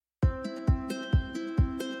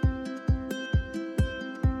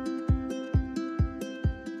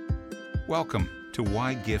Welcome to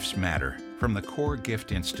Why Gifts Matter from the Core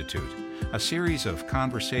Gift Institute, a series of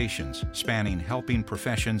conversations spanning helping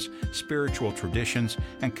professions, spiritual traditions,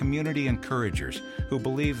 and community encouragers who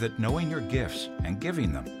believe that knowing your gifts and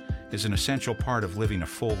giving them is an essential part of living a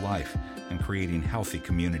full life and creating healthy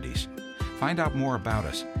communities. Find out more about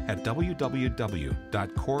us at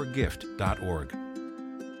www.coregift.org.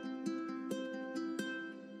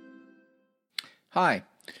 Hi,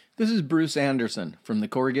 this is Bruce Anderson from the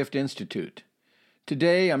Core Gift Institute.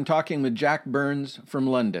 Today I'm talking with Jack Burns from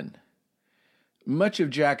London. Much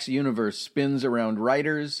of Jack's universe spins around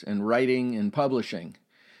writers and writing and publishing.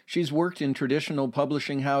 She's worked in traditional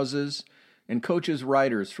publishing houses and coaches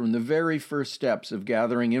writers from the very first steps of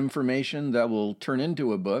gathering information that will turn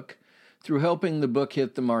into a book through helping the book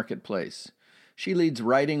hit the marketplace. She leads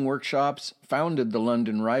writing workshops, founded the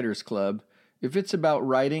London Writers Club. If it's about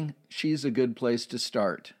writing, she's a good place to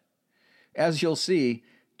start. As you'll see,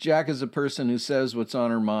 Jack is a person who says what's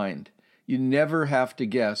on her mind. You never have to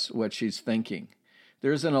guess what she's thinking.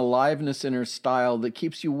 There's an aliveness in her style that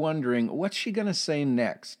keeps you wondering, what's she going to say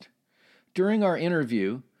next? During our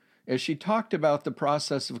interview, as she talked about the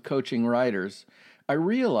process of coaching writers, I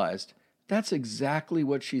realized that's exactly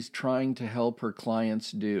what she's trying to help her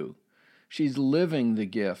clients do. She's living the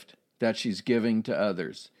gift that she's giving to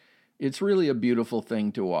others. It's really a beautiful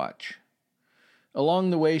thing to watch. Along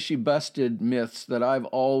the way, she busted myths that I've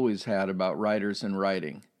always had about writers and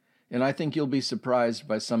writing, and I think you'll be surprised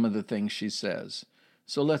by some of the things she says.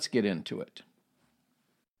 So let's get into it.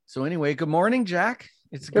 So anyway, good morning, Jack.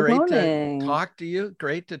 It's great to talk to you.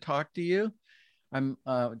 Great to talk to you. I'm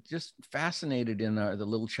just fascinated in the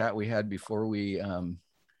little chat we had before we are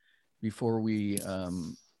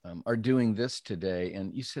doing this today,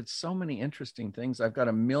 and you said so many interesting things. I've got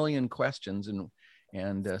a million questions, and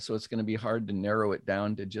so it's going to be hard to narrow it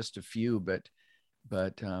down to just a few. But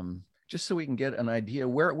just so we can get an idea,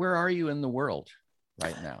 where are you in the world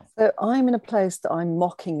right now? So I'm in a place that I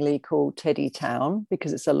mockingly call Teddy Town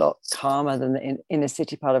because it's a lot calmer than the inner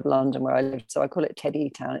city part of London where I live. So I call it Teddy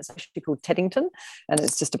Town. It's actually called Teddington, and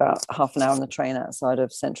it's just about half an hour on the train outside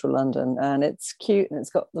of central London. And it's cute, and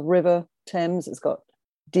it's got the River Thames. It's got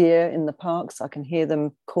deer in the parks. I can hear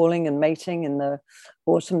them calling and mating in the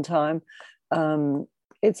autumn time.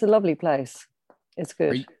 It's a lovely place. It's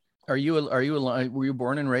good. Were you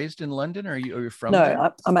born and raised in London, or are you from No,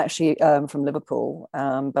 there? I'm actually from Liverpool,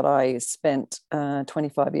 but I spent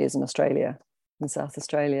 25 years in Australia, in South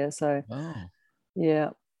Australia. So, yeah.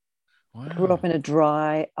 Wow. I grew up in a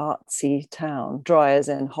dry, artsy town. Dry as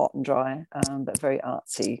in hot and dry, but very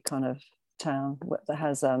artsy kind of town that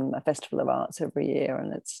has a festival of arts every year,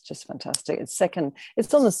 and it's just fantastic. It's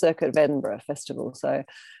on the Circuit of Edinburgh Festival, so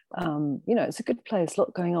it's a good place. A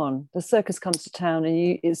lot going on. The circus comes to town,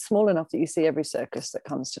 and it's small enough that you see every circus that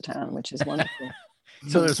comes to town, which is wonderful.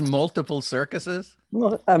 So there's multiple circuses,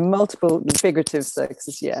 multiple figurative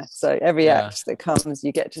circuses, yeah. So every act that comes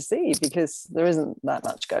you get to see, because there isn't that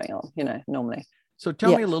much going on, normally. So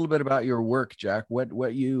tell me a little bit about your work, Jack.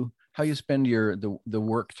 How you spend the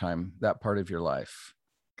work time, that part of your life.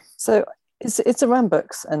 So it's around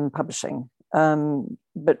books and publishing,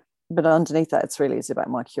 but underneath that, it's about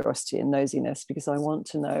my curiosity and nosiness, because I want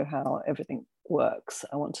to know how everything works.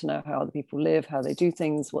 I want to know how other people live, how they do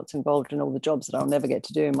things, what's involved in all the jobs that I'll never get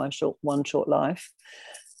to do in my short life.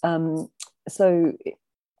 So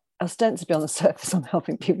ostensibly on the surface, I'm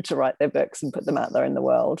helping people to write their books and put them out there in the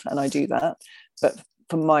world, and I do that. But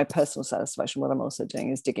for my personal satisfaction, what I'm also doing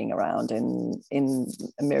is digging around in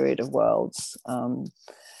a myriad of worlds with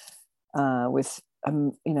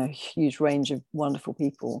a huge range of wonderful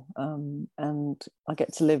people, and I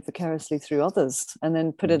get to live vicariously through others and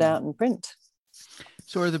then put it out in print.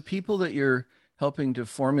 So are the people that you're helping to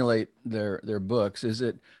formulate their books,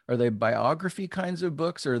 are they biography kinds of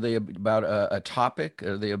books, or are they about a topic?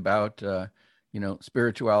 Are they about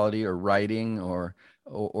spirituality or writing, or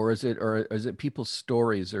is it people's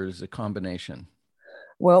stories, or is it a combination?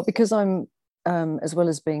 Well, because I'm as well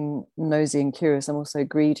as being nosy and curious, I'm also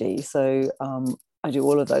greedy. So I do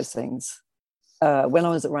all of those things. When I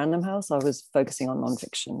was at Random House, I was focusing on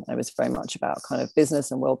nonfiction. It was very much about kind of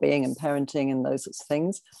business and well-being and parenting and those sorts of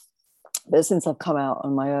things. But since I've come out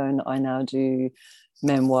on my own, I now do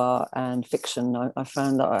memoir and fiction. I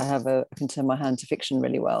found that I can turn my hand to fiction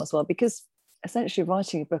really well as well, because essentially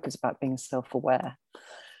writing a book is about being self-aware.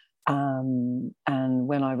 And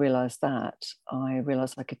when I realized that, I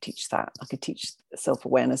could teach that. I could teach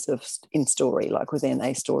self-awareness in story, like within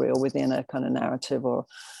a story or within a kind of narrative, or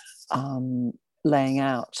laying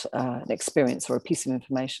out an experience or a piece of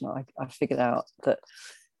information. I figured out that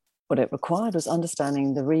what it required was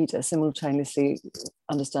understanding the reader, simultaneously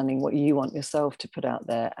understanding what you want yourself to put out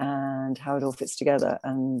there and how it all fits together.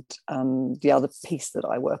 And the other piece that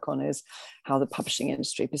I work on is how the publishing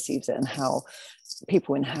industry perceives it and how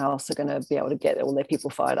people in-house are going to be able to get all their people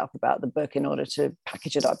fired up about the book in order to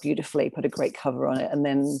package it up beautifully, put a great cover on it, and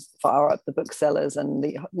then fire up the booksellers and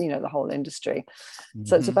the whole industry. Mm-hmm.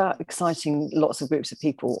 So it's about exciting lots of groups of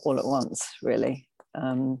people all at once, really.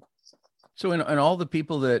 So and all the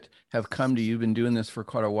people that have come to you, you've been doing this for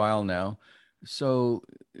quite a while now. So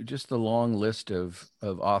just the long list of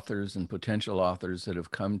authors and potential authors that have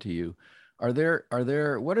come to you, what are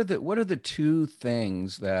the two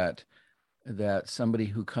things that somebody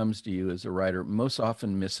who comes to you as a writer most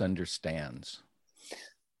often misunderstands?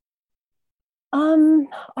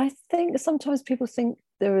 I think sometimes people think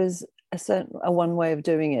there is a one way of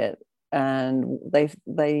doing it, and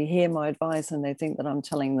they hear my advice and they think that I'm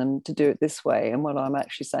telling them to do it this way. And what I'm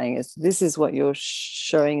actually saying is, this is what you're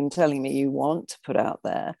showing and telling me you want to put out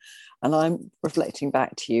there. And I'm reflecting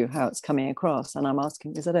back to you how it's coming across. And I'm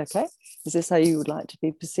asking, is that okay? Is this how you would like to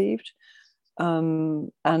be perceived?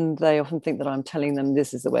 And they often think that I'm telling them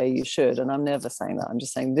this is the way you should. And I'm never saying that. I'm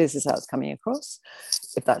just saying this is how it's coming across.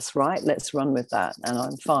 If that's right, let's run with that. And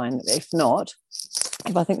I'm fine. If not,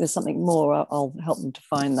 if I think there's something more, I'll help them to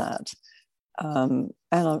find that. And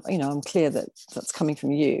I'm clear that that's coming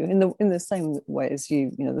from you in the same way as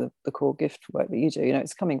the core gift work that you do.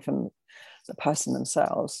 It's coming from the person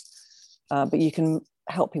themselves, but you can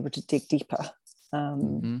help people to dig deeper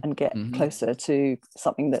and get closer to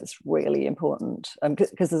something that's really important.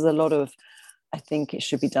 Because there's a lot of, I think it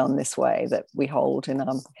should be done this way, that we hold in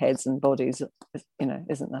our heads and bodies,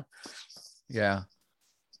 isn't there? Yeah.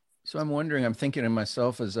 So I'm wondering, I'm thinking of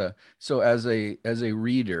myself as a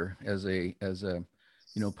reader, as a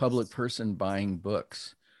public person buying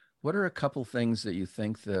books. What are a couple things that you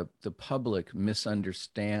think the public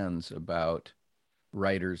misunderstands about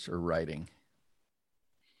writers or writing?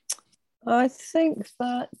 I think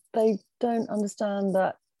that they don't understand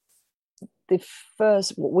that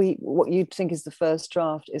what you think is the first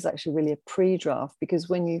draft is actually really a pre-draft, because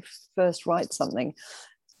when you first write something,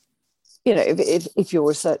 if you're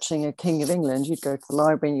researching a King of England, you'd go to the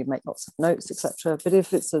library and you'd make lots of notes, etc. But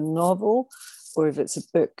if it's a novel, or if it's a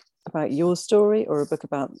book about your story, or a book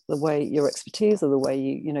about the way your expertise, or the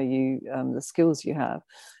way the skills you have,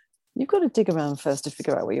 you've got to dig around first to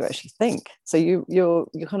figure out what you actually think. So your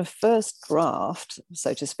kind of first draft,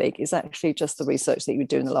 so to speak, is actually just the research that you would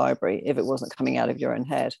do in the library if it wasn't coming out of your own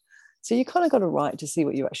head. So you kind of got to write to see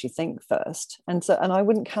what you actually think first. And I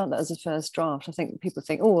wouldn't count that as a first draft. I think people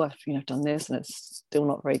think, oh, I've done this and it's still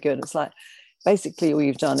not very good. It's like, basically all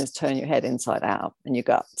you've done is turn your head inside out and your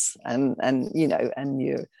guts, and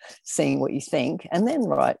you're seeing what you think, and then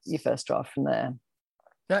write your first draft from there.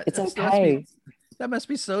 It's okay. That must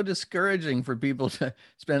be so discouraging for people to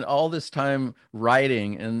spend all this time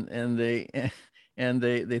writing and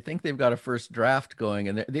they think they've got a first draft going,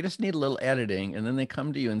 and they just need a little editing, and then they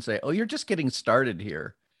come to you and say, oh, you're just getting started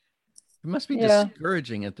here. It must be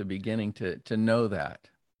discouraging at the beginning to know that.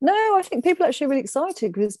 No, I think people are actually really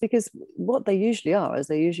excited because what they usually are is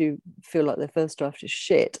they usually feel like their first draft is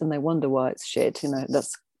shit, and they wonder why it's shit.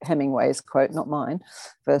 That's Hemingway's quote, not mine.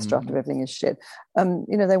 First draft of everything is shit.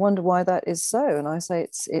 They wonder why that is so, and I say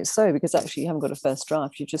it's so because actually you haven't got a first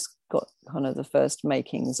draft. You've just got kind of the first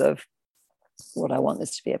makings of what I want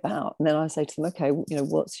this to be about. And then I say to them, okay,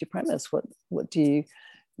 what's your premise? What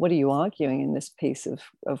are you arguing in this piece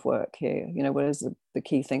of work here? What is the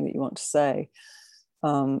key thing that you want to say?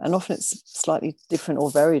 And often it's slightly different or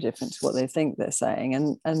very different to what they think they're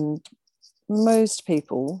saying. And most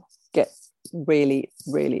people get really,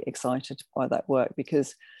 really excited by that work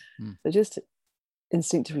because they just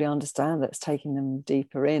instinctively understand that it's taking them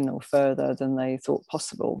deeper in or further than they thought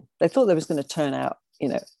possible. They thought there was going to turn out,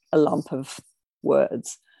 a lump of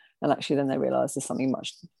words, and actually then they realize there's something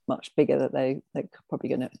much, much bigger that they're probably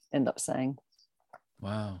going to end up saying.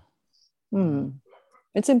 Wow.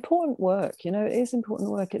 It's important work, it is important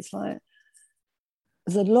work. It's like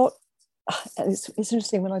there's a lot. It's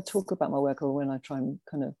interesting when I talk about my work, or when I try and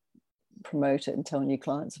kind of promote it and tell new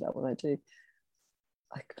clients about what I do,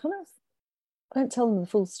 I don't tell them the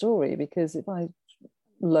full story, because if I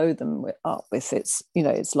load them up with it's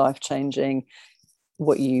life-changing,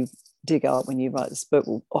 what you dig up when you write this book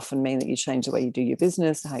will often mean that you change the way you do your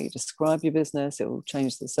business, how you describe your business. It will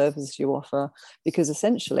change the services you offer, because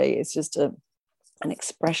essentially it's just an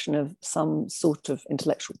expression of some sort of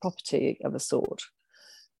intellectual property of a sort.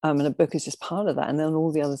 And a book is just part of that. And then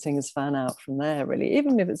all the other things fan out from there, really.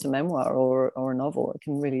 Even if it's a memoir or a novel, it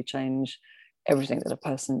can really change everything that a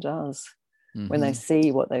person does. when they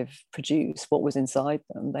see what they've produced, what was inside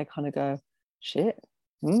them, they kind of go, shit,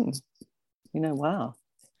 wow.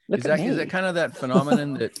 Look at me. Is that kind of that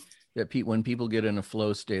phenomenon that when people get in a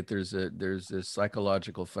flow state, there's this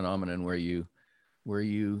psychological phenomenon where you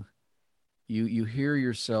hear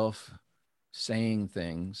yourself saying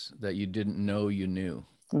things that you didn't know you knew.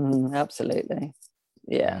 Absolutely.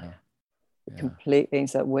 Yeah. Completely.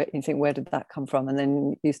 So you think, where did that come from? And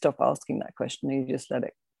then you stop asking that question, and you just let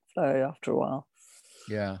it flow after a while.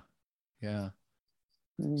 Yeah.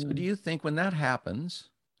 So do you think when that happens,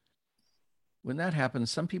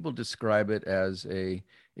 some people describe it as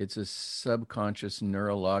it's a subconscious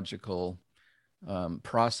neurological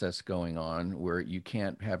process going on where you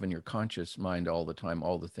can't have in your conscious mind all the time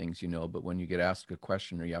all the things you know, but when you get asked a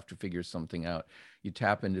question or you have to figure something out, you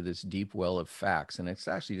tap into this deep well of facts, and it's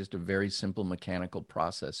actually just a very simple mechanical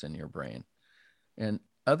process in your brain. And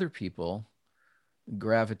other people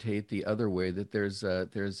gravitate the other way, that there's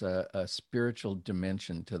a spiritual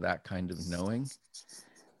dimension to that kind of knowing,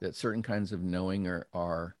 that certain kinds of knowing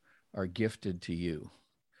are gifted to you.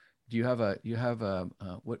 Do you have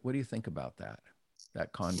what do you think about that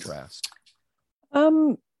contrast?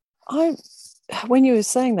 When you were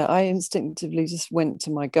saying that, I instinctively just went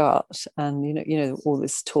to my gut, and all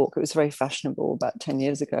this talk, it was very fashionable about 10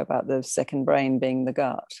 years ago about the second brain being the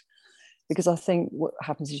gut, because I think what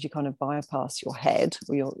happens is you kind of bypass your head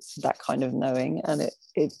or that kind of knowing, and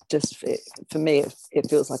for me it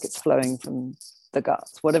feels like it's flowing from the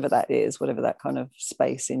guts, whatever that is, whatever that kind of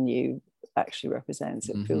space in you actually represents.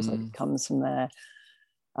 It feels like it comes from there,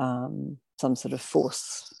 some sort of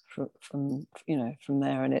force from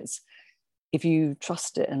there, and it's, if you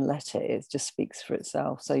trust it and let it, it just speaks for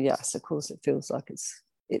itself. So yes, of course, it feels like it's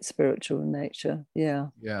spiritual in nature. Yeah.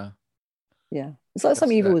 It's like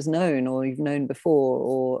something you've always known, or you've known before,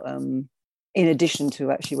 or in addition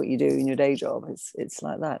to actually what you do in your day job. It's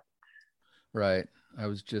like that. Right. I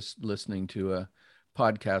was just listening to a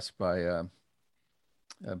podcast by a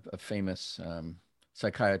famous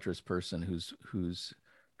psychiatrist person who's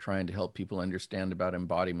trying to help people understand about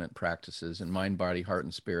embodiment practices and mind, body, heart,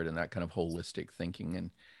 and spirit, and that kind of holistic thinking.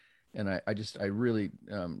 And I really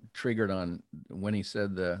triggered on when he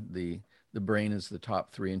said the brain is the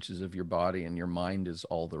top 3 inches of your body, and your mind is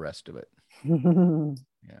all the rest of it.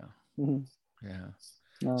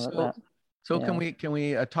 So can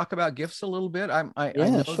we talk about gifts a little bit? I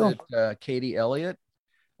know sure. that Katie Elliott,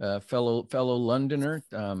 fellow Londoner,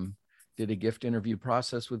 did a gift interview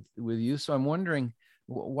process with you. So I'm wondering,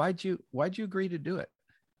 why'd you agree to do it?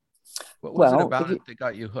 What was it about it that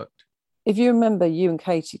got you hooked? If you remember, you and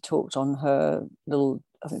Katie talked on her little,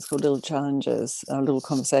 I think it's called Little Challenges, Little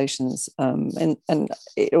Conversations, and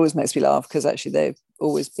it always makes me laugh because actually they're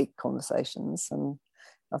always big conversations, and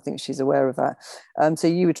I think she's aware of that. So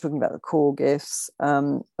you were talking about the core gifts.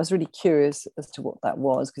 I was really curious as to what that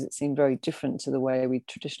was, because it seemed very different to the way we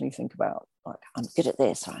traditionally think about, like, I'm good at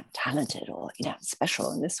this, or I'm talented, or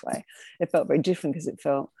special in this way. It felt very different because it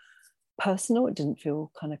felt personal. It didn't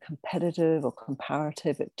feel kind of competitive or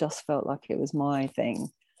comparative. It just felt like it was my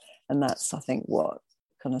thing, and that's, I think, what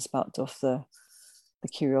kind of sparked off the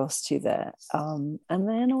curiosity there. And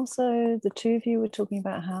then also the two of you were talking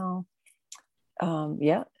about how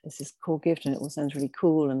it's this core gift, and it all sounds really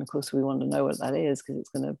cool, and of course we want to know what that is because it's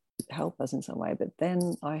going to help us in some way. But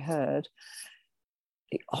then I heard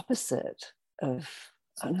the opposite of,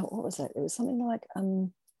 I don't know, what was it? It was something like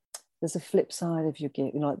there's a flip side of your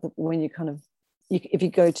gift, when you kind of, if you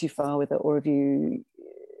go too far with it, or if you,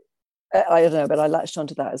 I don't know, but I latched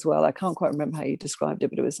onto that as well. I can't quite remember how you described it,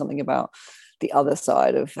 but it was something about the other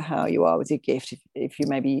side of how you are with your gift, if you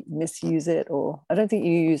maybe misuse it, or I don't think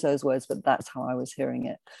you use those words, but that's how I was hearing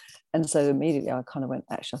it. And so immediately I kind of went,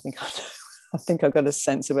 actually, I think I've got a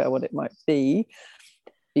sense about what it might be,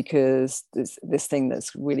 because this thing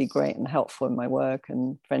that's really great and helpful in my work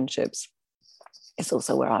and friendships, it's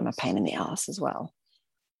also where I'm a pain in the ass as well.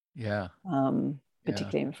 Yeah.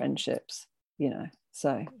 Particularly in friendships,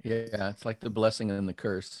 so. Yeah, it's like the blessing and the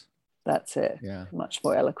curse. That's it. Yeah. Much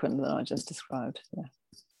more eloquent than I just described. Yeah.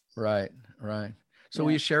 Right. So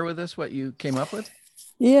will you share with us what you came up with?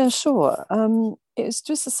 Yeah, sure. It's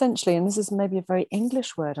just essentially, and this is maybe a very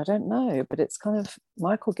English word, I don't know, but it's kind of,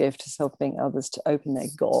 my core gift is helping others to open their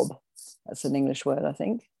gob. That's an English word, I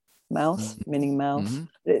think. Mouth, meaning mouth.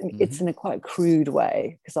 It's in a quite crude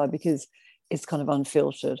way, because it's kind of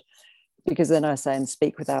unfiltered. Because then I say, and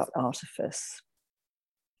speak without artifice.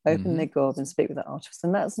 Open their gob and speak without artifice.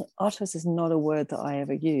 And artifice is not a word that I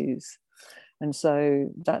ever use. And so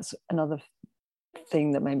that's another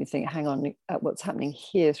thing that made me think, hang on, what's happening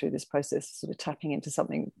here through this process, sort of tapping into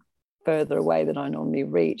something further away than I normally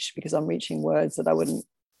reach, because I'm reaching words that I wouldn't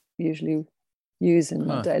usually use in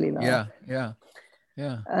my daily life. Yeah.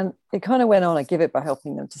 And it kind of went on. I give it by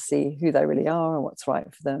helping them to see who they really are and what's right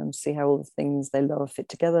for them, see how all the things they love fit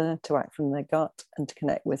together, to act from their gut and to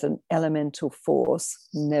connect with an elemental force,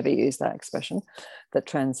 never use that expression, that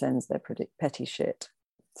transcends their petty shit.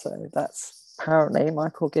 So that's apparently my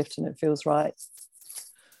core gift, and it feels right.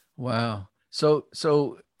 Wow. So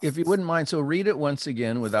if you wouldn't mind, so read it once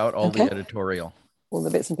again without all the editorial. All the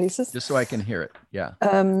bits and pieces. Just so I can hear it. Yeah.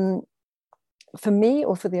 For me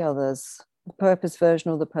or for the others? The purpose version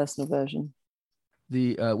or the personal version?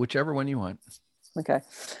 The whichever one you want. Okay.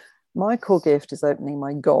 My core gift is opening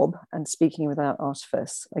my gob and speaking without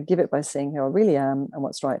artifice. I give it by seeing who I really am and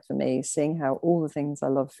what's right for me, seeing how all the things I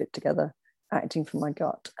love fit together, acting from my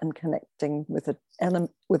gut, and connecting with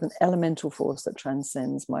an elemental force that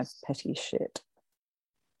transcends my petty shit.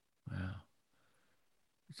 Wow.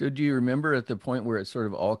 So do you remember at the point where it sort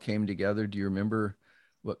of all came together, do you remember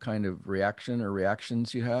what kind of reaction or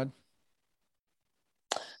reactions you had?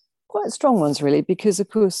 Quite strong ones, really, because of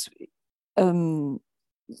course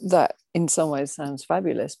that in some ways sounds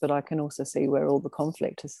fabulous, but I can also see where all the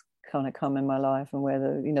conflict has kind of come in my life, and where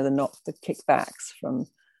the kickbacks from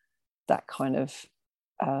that kind of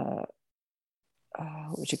what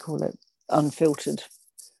would you call it, unfiltered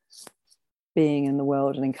being in the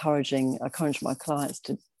world, and I encourage my clients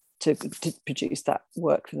to produce that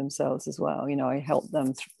work for themselves as well. I help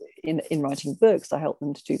them in writing books. I help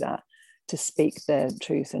them to do that, to speak their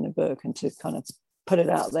truth in a book and to kind of put it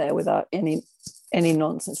out there without any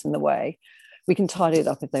nonsense in the way. We can tidy it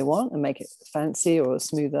up if they want and make it fancy or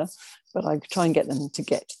smoother, but I try and get them to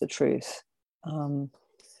get to the truth. I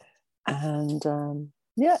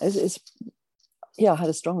had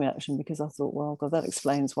a strong reaction, because I thought, well, God, that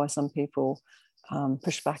explains why some people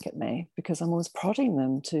push back at me, because I'm always prodding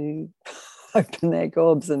them to open their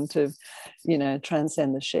gobs and to,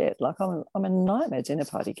 transcend the shit. Like I'm a nightmare dinner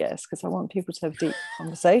party guest, because I want people to have deep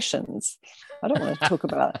conversations. I don't want to talk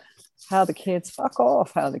about how the kids, fuck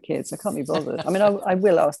off, how the kids, I can't be bothered. I mean, I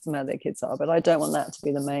will ask them how their kids are, but I don't want that to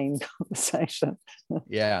be the main conversation.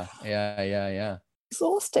 Yeah.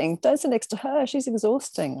 Exhausting. Don't sit next to her. She's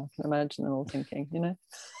exhausting. I can imagine them all thinking,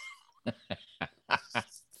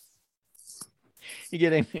 You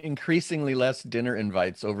get increasingly less dinner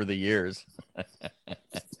invites over the years.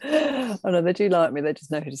 Oh no, they do like me. They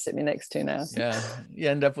just know who to sit me next to now. Yeah. You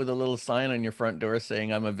end up with a little sign on your front door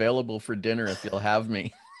saying, "I'm available for dinner if you'll have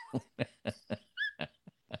me."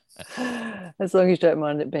 As long as you don't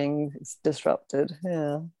mind it being disrupted.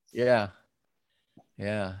 Yeah.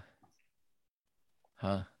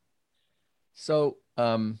 Huh. So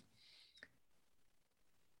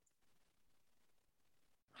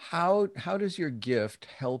how does your gift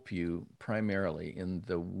help you primarily in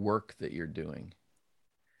the work that you're doing?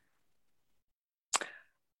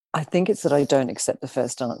 I think it's that I don't accept the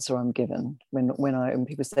first answer I'm given. When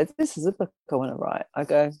people say, "This is a book I want to write," I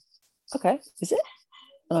go, "Okay, is it?"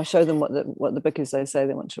 And I show them what the book is they say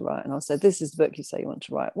they want to write, and I'll say, "This is the book you say you want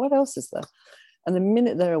to write. What else is there?" And the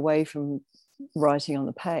minute they're away from writing on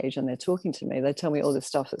the page and they're talking to me, they tell me all this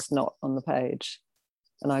stuff that's not on the page.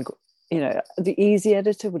 And I, the easy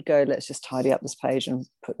editor would go, "Let's just tidy up this page and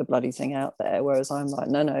put the bloody thing out there." Whereas I'm like,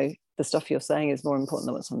 no, the stuff you're saying is more important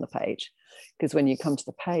than what's on the page. Because when you come to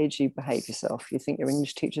the page, you behave yourself. You think your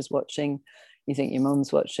English teacher's watching, you think your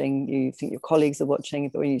mum's watching, you think your colleagues are watching.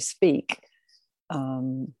 But when you speak,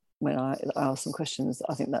 when I ask them questions,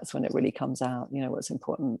 I think that's when it really comes out, what's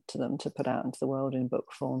important to them to put out into the world in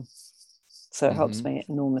book form. So it helps me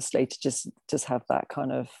enormously to just have that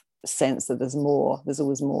kind of sense that there's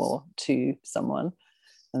always more to someone,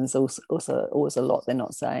 and there's also always a lot they're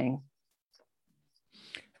not saying.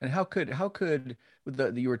 And how could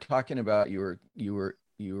you were talking about, you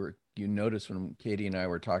noticed when Katie and I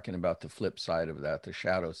were talking about the flip side of that, the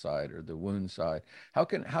shadow side or the wound side, how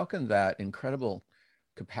can that incredible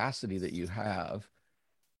capacity that you have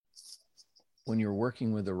when you're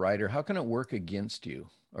working with a writer, how can it work against you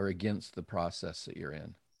or against the process that you're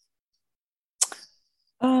in?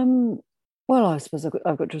 Well, I suppose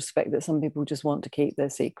I've got to respect that some people just want to keep their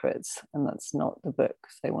secrets, and that's not the book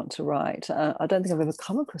they want to write. I don't think I've ever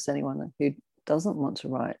come across anyone who doesn't want to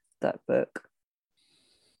write that book.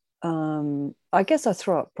 I guess I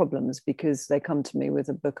throw up problems because they come to me with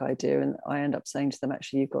a book idea, and I end up saying to them,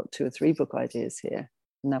 "Actually, you've got 2 or 3 book ideas here.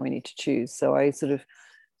 Now we need to choose." So I sort of,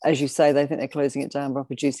 as you say, they think they're closing it down by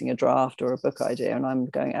producing a draft or a book idea, and I'm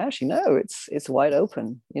going, "Actually, no, it's wide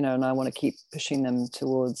open," and I want to keep pushing them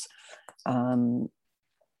towards. I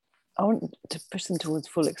want to push them towards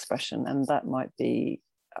full expression, and that might be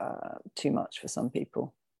too much for some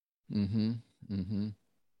people. Mm-hmm. Mm-hmm.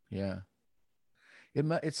 Yeah.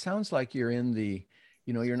 It sounds like you're in the,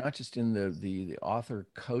 you're not just in the author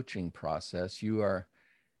coaching process. You are,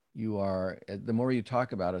 the more you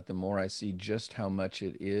talk about it, the more I see just how much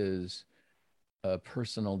it is a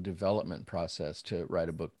personal development process to write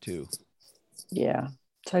a book too. Yeah,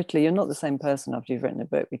 totally. You're not the same person after you've written a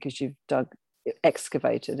book, because you've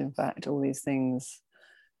excavated, in fact, all these things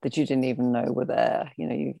that you didn't even know were there.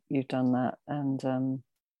 You've done that. And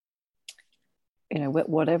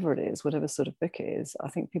whatever it is, whatever sort of book it is, I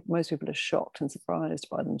think most people are shocked and surprised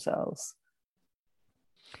by themselves.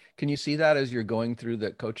 Can you see that as you're going through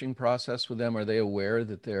the coaching process with them? Are they aware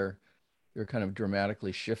that they're kind of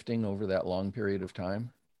dramatically shifting over that long period of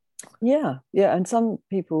time? Yeah, yeah. And some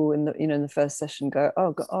people in the first session go,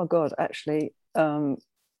 oh God, actually,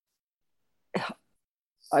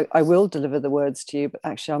 I will deliver the words to you, but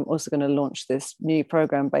actually I'm also going to launch this new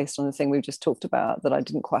program based on the thing we've just talked about that I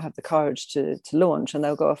didn't quite have the courage to launch. And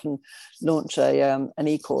they'll go off and launch an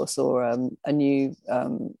e-course or a new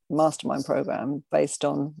mastermind program based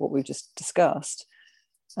on what we've just discussed.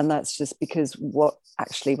 And that's just because what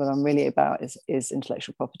I'm really about is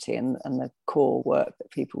intellectual property and the core work that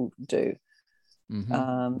people do.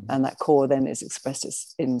 Mm-hmm. And that core then is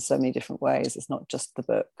expressed in so many different ways. It's not just the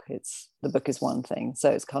book. The book is one thing. So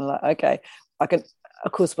it's kind of like, okay, I can,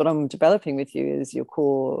 of course, what I'm developing with you is your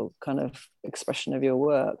core kind of expression of your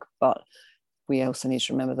work, but we also need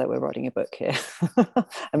to remember that we're writing a book here.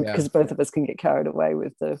 And because both of us can get carried away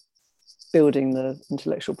with the building the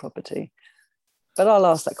intellectual property. But I'll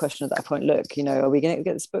ask that question at that point. Look, are we going to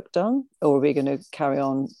get this book done, or are we going to carry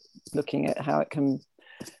on looking at how it can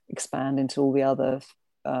expand into all the other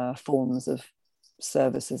forms of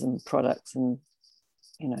services and products and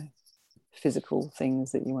physical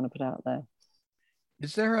things that you want to put out there?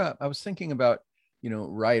 I was thinking about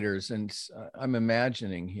writers, and I'm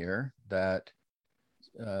imagining here that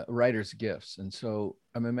writers' gifts, and so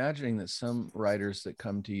I'm imagining that some writers that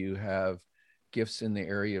come to you have gifts in the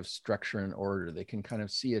area of structure and order. They can kind of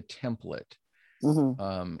see a template.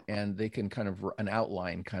 Mm-hmm. And they can kind of an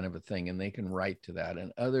outline kind of a thing, and they can write to that.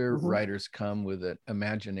 And other mm-hmm. writers come with an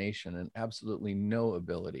imagination and absolutely no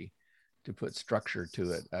ability to put structure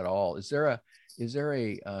to it at all. Is there a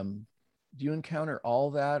do you encounter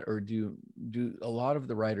all that, or do a lot of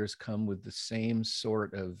the writers come with the same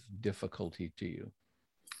sort of difficulty to you?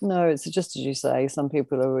 No, it's just as you say, some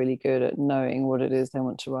people are really good at knowing what it is they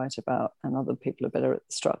want to write about, and other people are better at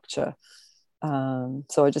the structure.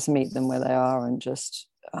 So I just meet them where they are, and I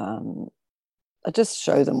just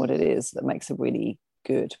show them what it is that makes a really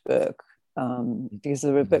good book. Because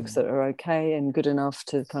there are books that are okay and good enough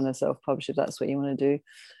to kind of self-publish if that's what you want to do,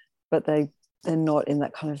 but they're not in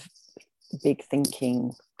that kind of big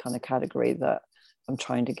thinking kind of category that I'm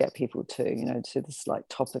trying to get people to, to this like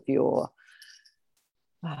top of your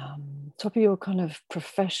kind of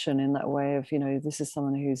profession, in that way of, this is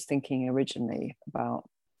someone who's thinking originally about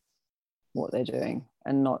what they're doing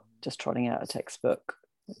and not just trotting out a textbook.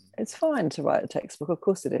 It's fine to write a textbook, of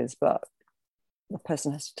course it is, but the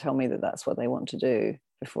person has to tell me that that's what they want to do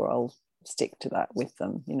before I'll stick to that with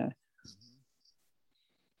them. So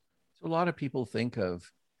a lot of people think of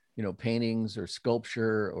paintings or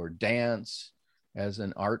sculpture or dance as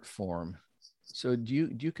an art form. So do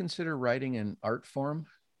you consider writing an art form?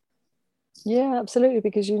 Yeah, absolutely,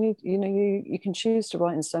 because you can choose to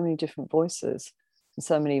write in so many different voices,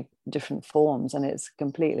 so many different forms, and it's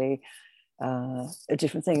completely a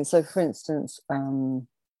different thing. So for instance,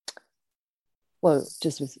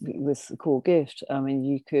 just with the Core Gift, I mean,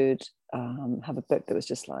 you could have a book that was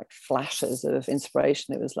just like flashes of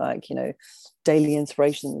inspiration. It was like, daily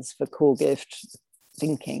inspirations for Core Gift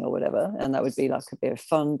thinking or whatever, and that would be like a bit of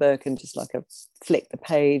fun book, and just like a flick the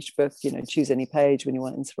page book, choose any page when you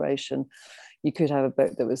want inspiration. You could have a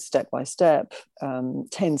book that was step by step,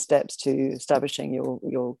 10 steps to establishing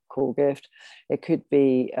your core gift. It could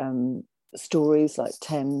be stories, like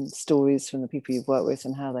 10 stories from the people you've worked with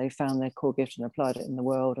and how they found their core gift and applied it in the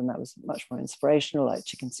world, and that was much more inspirational, like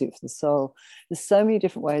Chicken Soup for the Soul. There's so many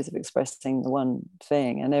different ways of expressing the one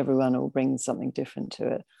thing, and everyone will bring something different to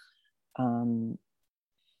it.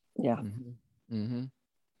 Yeah. Mm-hmm. Mm-hmm.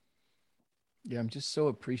 Yeah, I'm just so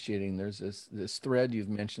appreciating. There's this thread you've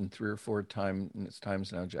mentioned 3 or 4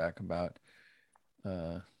 times now, Jack, about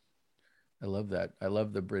I love that. I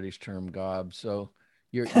love the British term gob. So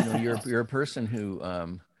you're a person who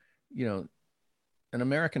an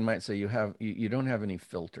American might say you don't have any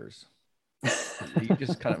filters. You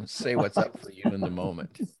just kind of say what's up for you in the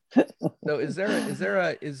moment. So is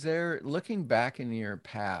there looking back in your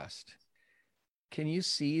past, can you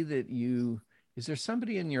see that you Is there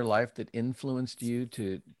somebody in your life that influenced you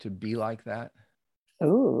to be like that?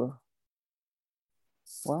 Oh,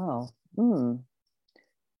 wow.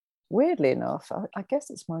 Weirdly enough, I guess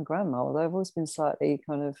it's my grandma, although I've always been slightly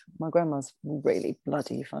kind of, my grandma's really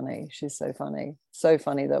bloody funny. She's so funny. So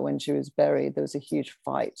funny that when she was buried, there was a huge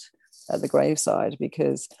fight at the graveside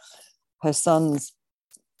because her sons,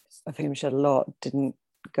 of whom she had a lot, didn't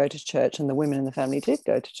go to church, and the women in the family did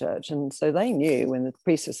go to church. And so they knew when the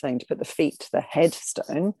priest was saying to put the feet to the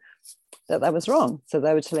headstone, that was wrong. So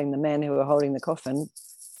they were telling the men who were holding the coffin,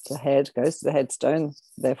 the head goes to the headstone,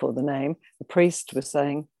 therefore the name. The priest was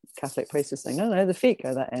saying, Catholic priest was saying, no, the feet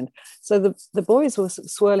go that end. So the boys were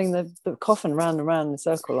swirling the coffin round and round in a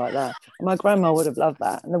circle like that. And my grandma would have loved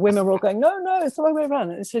that. And the women were all going, no, it's the right way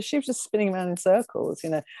around. And so she was just spinning around in circles.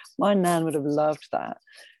 My nan would have loved that.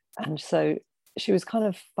 And so she was kind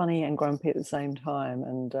of funny and grumpy at the same time,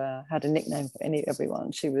 and had a nickname for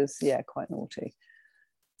everyone. She was, quite naughty.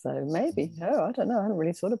 So maybe, I don't know. I hadn't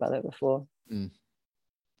really thought about it before.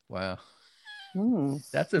 Wow.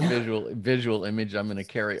 That's a visual image I'm going to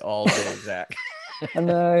carry all day, Zach. I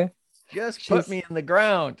know. Just put me in the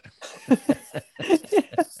ground. Wow.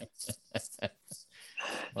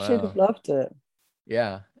 She'd have loved it.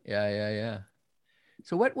 Yeah.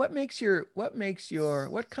 So what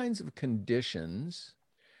kinds of conditions,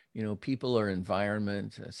 people or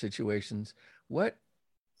environment, situations, what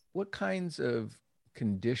kinds of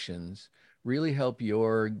conditions really help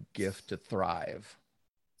your gift to thrive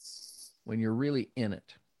when you're really in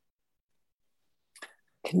it?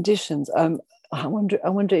 Conditions. I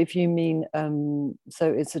wonder if you mean,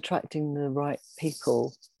 so it's attracting the right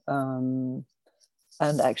people, and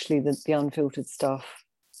actually the unfiltered stuff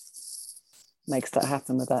makes that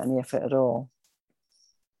happen without any effort at all.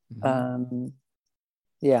 So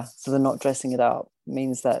they're not dressing it up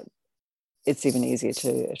means that it's even easier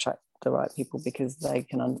to attract the right people, because they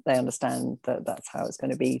understand that that's how it's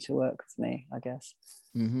going to be to work with me, I guess.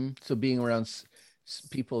 So being around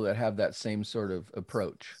people that have that same sort of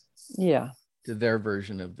approach to their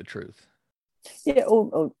version of the truth,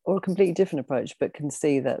 or a completely different approach, but can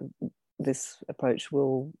see that this approach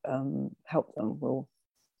will help them, will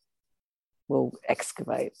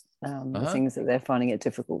excavate the things that they're finding it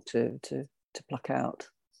difficult to pluck out.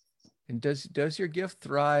 And does your gift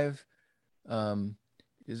thrive?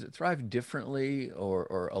 Does it thrive differently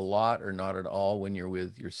or a lot or not at all when you're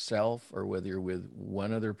with yourself, or whether you're with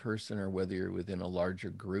one other person, or whether you're within a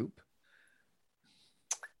larger group?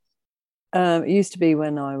 It used to be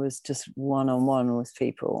when I was just one-on-one with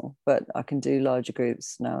people, but I can do larger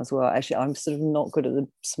groups now as well. Actually, I'm sort of not good at the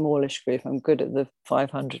smallish group. I'm good at the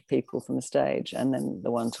 500 people from the stage, and then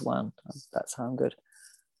the one-to-one. That's how I'm good.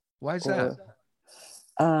 Why is that?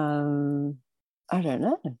 I don't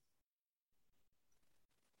know.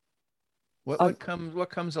 What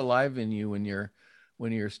comes alive in you when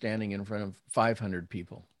you're standing in front of 500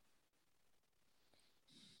 people?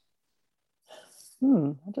 I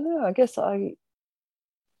don't know. I guess I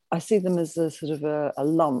see them as a sort of a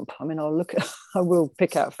lump. I mean, I will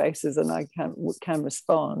pick out faces and I can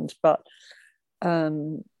respond, but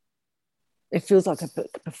it feels like a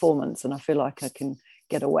performance, and I feel like I can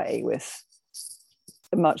get away with,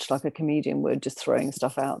 much like a comedian would, just throwing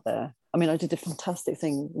stuff out there. I mean, I did a fantastic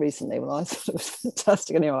thing recently. Well, I thought it was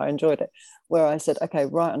fantastic anyway. I enjoyed it, where I said, okay,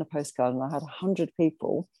 write on a postcard. And I had 100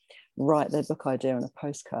 people write their book idea on a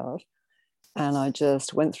postcard. And I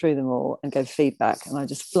just went through them all and gave feedback. And I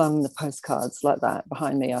just flung the postcards like that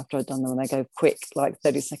behind me after I'd done them. And I gave quick, like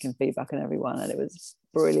 30-second feedback on everyone. And it was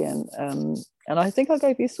brilliant. And I think I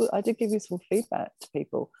did give useful feedback to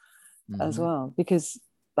people as well, because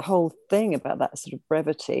the whole thing about that sort of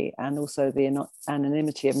brevity, and also the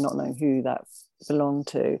anonymity of not knowing who that belonged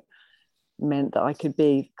to, meant that I could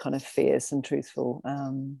be kind of fierce and truthful.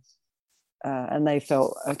 And they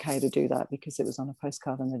felt okay to do that because it was on a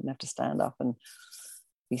postcard and they didn't have to stand up and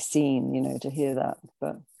be seen, to hear that.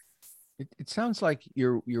 But it sounds like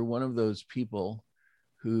you're one of those people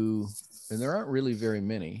who, and there aren't really very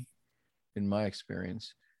many in my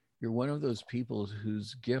experience, you're one of those people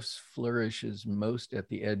whose gifts flourishes most at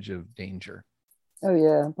the edge of danger. Oh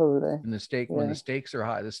yeah, probably. And when the stakes are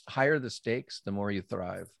high, the higher the stakes, the more you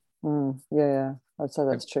thrive. Yeah, I'd say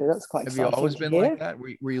that's true. That's quite exciting. Have you always been like that?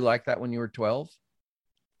 Were you like that when you were 12?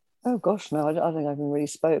 Oh gosh, no, I think I haven't really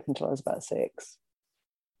spoke until I was about 6.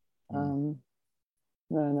 No.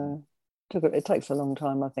 It takes a long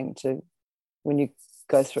time, I think, when you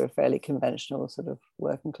go through a fairly conventional sort of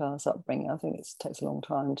working class upbringing. I think it takes a long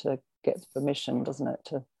time to get the permission, doesn't it?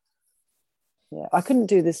 I couldn't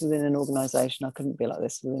do this within an organization. I couldn't be like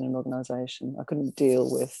this within an organization. I couldn't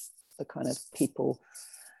deal with the kind of people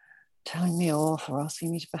telling me off or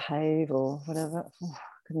asking me to behave or whatever. I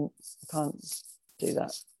can't do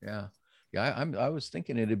that. Yeah. Yeah, I was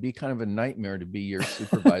thinking it'd be kind of a nightmare to be your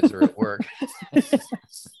supervisor at work.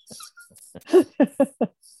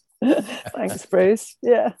 Thanks, Bruce.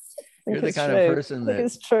 Yeah. You're the kind of person that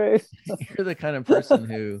it's true. You're the kind of person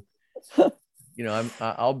who,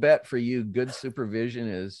 I'll bet for you, good supervision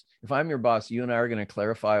is, if I'm your boss, you and I are going to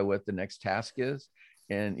clarify what the next task is,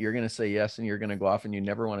 and you're going to say yes, and you're going to go off and you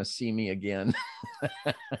never want to see me again.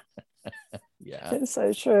 Yeah. It's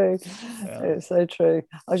so true. Yeah. It's so true.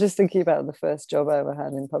 I was just thinking about the first job I ever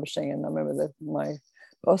had in publishing, and I remember my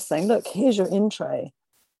boss saying, look, here's your in tray,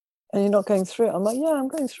 and you're not going through it. I'm like, yeah, I'm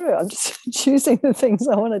going through it. I'm just choosing the things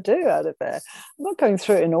I want to do out of there. I'm not going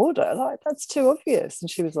through it in order. Like, that's too obvious. And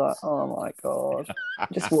she was like, oh my God. I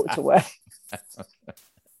just walked away.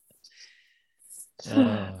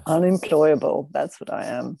 Unemployable. That's what I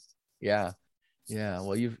am. Yeah. Yeah.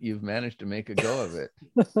 Well, you've managed to make a go of it.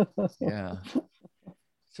 Yeah.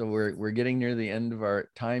 So we're getting near the end of our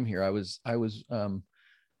time here. I was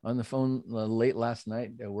on the phone late last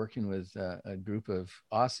night working with a group of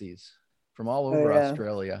Aussies from all over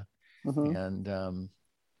Australia. Mm-hmm.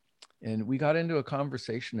 And we got into a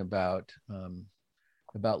conversation about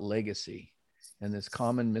legacy and this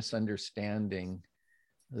common misunderstanding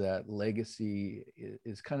that legacy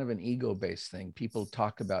is kind of an ego-based thing. People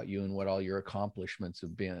talk about you and what all your accomplishments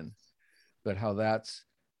have been, but how that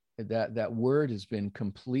word has been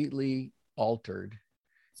completely altered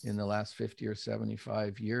in the last 50 or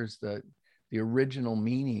 75 years. That the original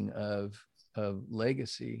meaning of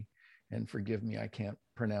legacy, and forgive me, I can't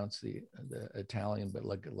pronounce the Italian, but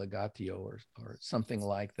legatio or something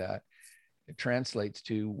like that, it translates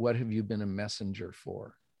to, what have you been a messenger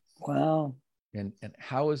for? Wow. And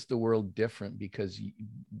how is the world different because you've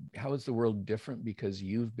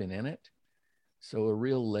been in it? So a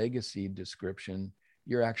real legacy description,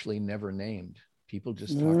 you're actually never named. People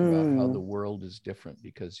just talk about how the world is different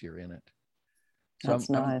because you're in it. So that's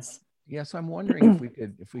nice. So I'm wondering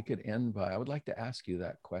if we could end by, I would like to ask you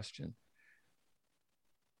that question.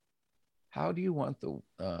 How do you want the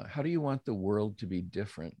world to be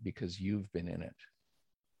different because you've been in it?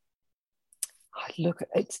 Look,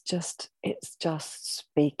 it's just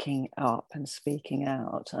speaking up and speaking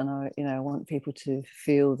out, and I want people to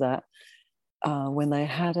feel that when they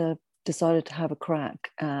decided to have a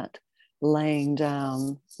crack at laying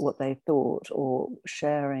down what they thought or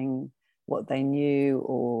sharing what they knew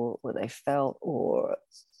or what they felt or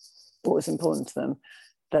what was important to them,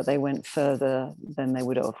 that they went further than they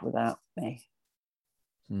would have without me.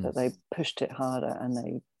 That they pushed it harder and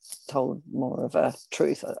they told more of a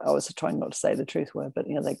truth. I was trying not to say the truth word, but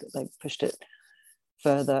they pushed it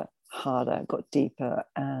further, harder, got deeper,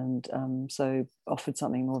 and so offered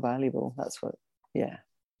something more valuable. That's what, yeah.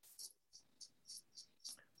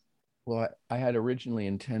 Well, I had originally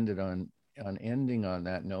intended on ending on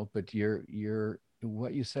that note, but your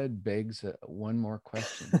what you said begs one more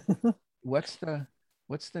question. What's the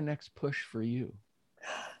next push for you?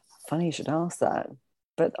 Funny you should ask that.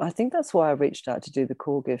 But I think that's why I reached out to do the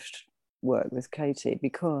core gift work with Katie,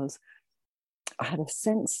 because I had a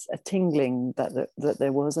tingling that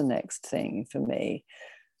there was a next thing for me.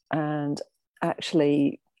 And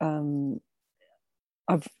actually,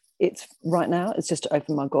 it's right now, it's just to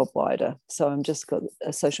open my gob wider. So I'm just got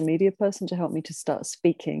a social media person to help me to start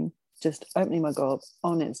speaking, just opening my gob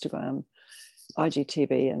on Instagram,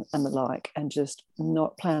 IGTV and the like, and just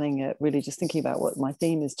not planning it, really just thinking about what my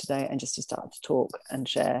theme is today and just to start to talk and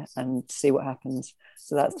share and see what happens.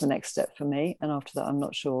 So that's the next step for me. And after that, I'm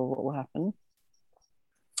not sure what will happen.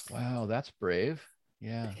 Wow, that's brave.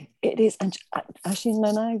 Yeah. It is. And actually,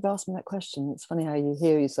 now you've asked me that question, it's funny how you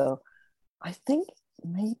hear yourself. I think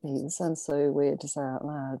maybe, this sounds so weird to say out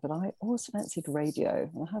loud, but I always fancied radio.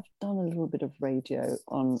 I have done a little bit of radio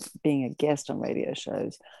on being a guest on radio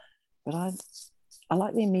shows. But I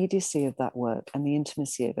like the immediacy of that work and the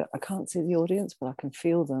intimacy of it. I can't see the audience, but I can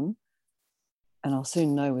feel them. And I'll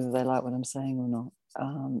soon know whether they like what I'm saying or not,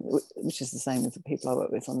 which is the same with the people I work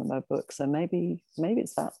with on the book. So maybe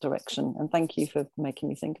it's that direction. And thank you for making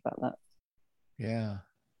me think about that. Yeah.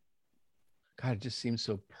 God, it just seems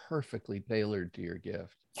so perfectly tailored to your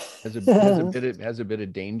gift. Has a bit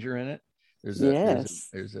of danger in it. There's a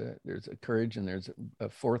courage and there's a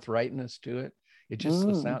forthrightness to it. It just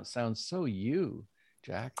sounds so you,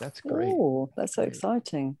 Jack. That's great. Oh, that's so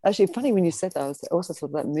exciting. Actually, funny when you said that, I was also thought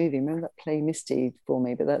of that movie. Remember that play Misty for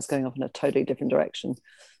me, but that's going off in a totally different direction.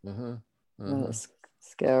 That's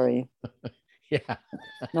scary. Yeah.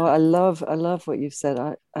 No, I love what you've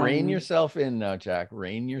said. Rein yourself in now, Jack.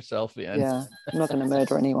 Rein yourself in. Yeah, I'm not going to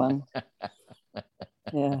murder anyone.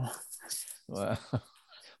 Yeah.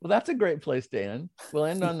 Well, that's a great place to end. We'll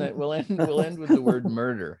end on that. We'll end with the word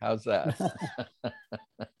murder. How's that?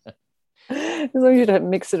 As long as you don't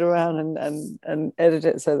mix it around and edit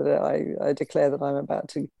it so that I declare that I'm about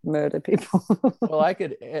to murder people. Well, I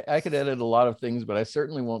could edit a lot of things, but I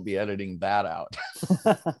certainly won't be editing that out.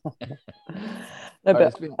 No,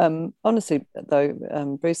 but honestly,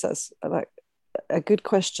 though, Bruce, that's like a good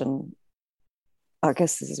question. I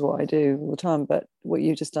guess this is what I do all the time, but what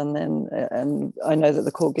you've just done then, and I know that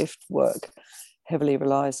the core gift work heavily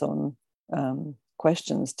relies on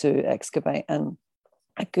questions to excavate, and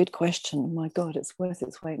a good question, my God, it's worth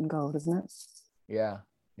its weight in gold, isn't it? Yeah,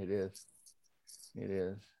 it is. It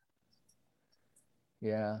is.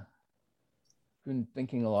 Yeah. Been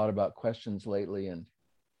thinking a lot about questions lately, and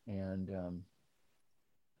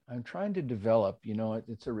I'm trying to develop,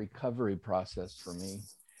 it's a recovery process for me.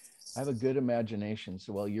 I have a good imagination.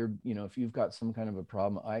 So while if you've got some kind of a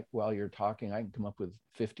problem, while you're talking, I can come up with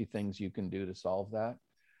 50 things you can do to solve that.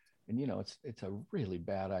 And, it's a really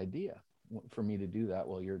bad idea for me to do that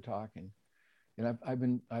while you're talking. And I've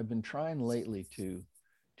been trying lately to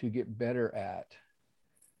get better at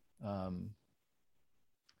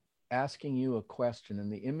asking you a question. And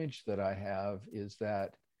the image that I have is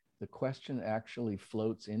that the question actually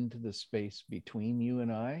floats into the space between you and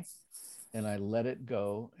I let it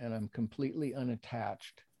go, and I'm completely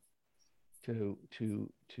unattached to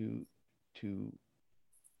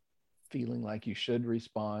feeling like you should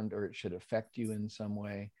respond or it should affect you in some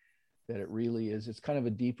way. That it really is. It's kind of a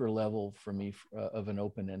deeper level for me of an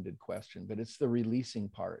open-ended question, but it's the releasing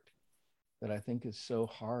part that I think is so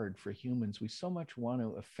hard for humans. We so much want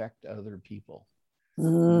to affect other people.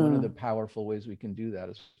 One of the powerful ways we can do that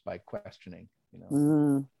is by questioning,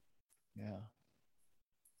 Yeah.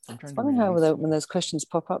 It's funny how when those questions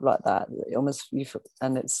pop up like that,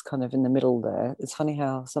 and it's kind of in the middle there. It's funny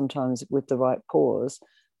how sometimes with the right pause,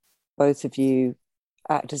 both of you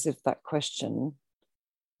act as if that question,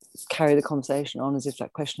 carry the conversation on as if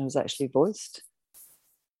that question was actually voiced,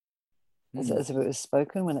 as if it was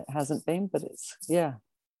spoken when it hasn't been, but it's, yeah.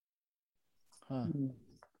 Huh.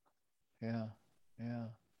 Yeah.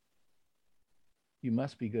 You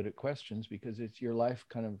must be good at questions, because it's your life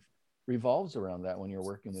kind of revolves around that when you're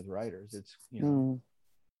working with writers. It's,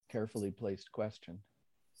 carefully placed question.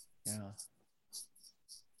 Yeah.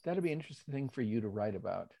 That'd be an interesting thing for you to write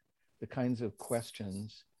about, the kinds of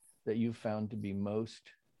questions that you've found to be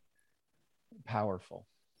most powerful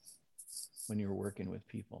when you're working with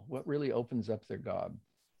people. What really opens up their gob?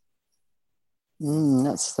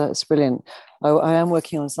 That's brilliant. I am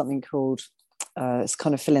working on something called it's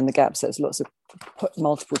kind of fill in the gaps. So it's lots of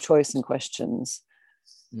multiple choice and questions.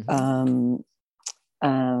 But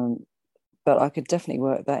I could definitely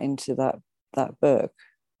work that into that book.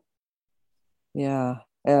 Yeah.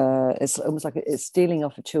 It's almost like it's stealing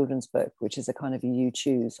off a children's book, which is a kind of you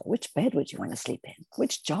choose which bed would you want to sleep in,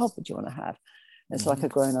 which job would you want to have. It's like a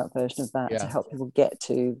grown-up version of that to help people get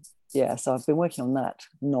to. So I've been working on that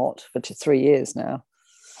for 3 years now,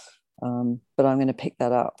 but I'm going to pick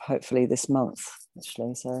that up hopefully this month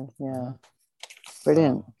actually. So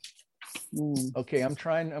brilliant. Okay, I'm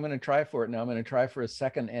going to try for it now. I'm going to try for a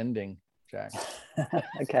second ending, Jack.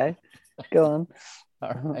 Okay, go on.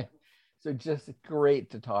 All right. So just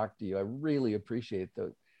great to talk to you. I really appreciate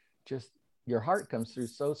your heart comes through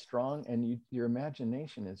so strong, and your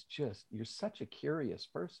imagination is you're such a curious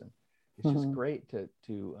person. It's just great to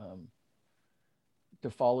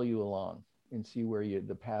follow you along and see where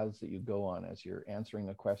the paths that you go on as you're answering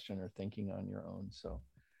a question or thinking on your own. So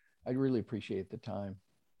I really appreciate the time.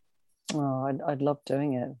 Oh, I'd love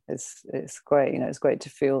doing it. It's great. It's great to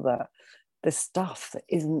feel that the stuff that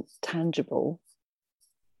isn't tangible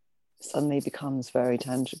suddenly becomes very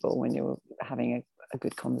tangible when you're having a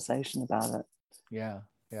good conversation about it. Yeah,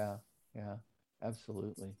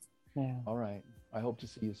 absolutely. Yeah. All right. I hope to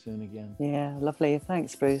see you soon again. Yeah, lovely.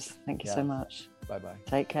 Thanks, Bruce. Thank you so much. Bye-bye.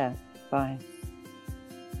 Take care. Bye.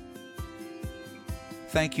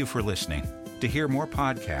 Thank you for listening. To hear more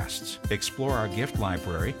podcasts, explore our gift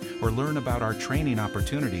library, or learn about our training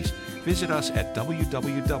opportunities, visit us at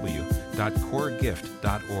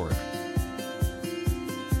www.coregift.org.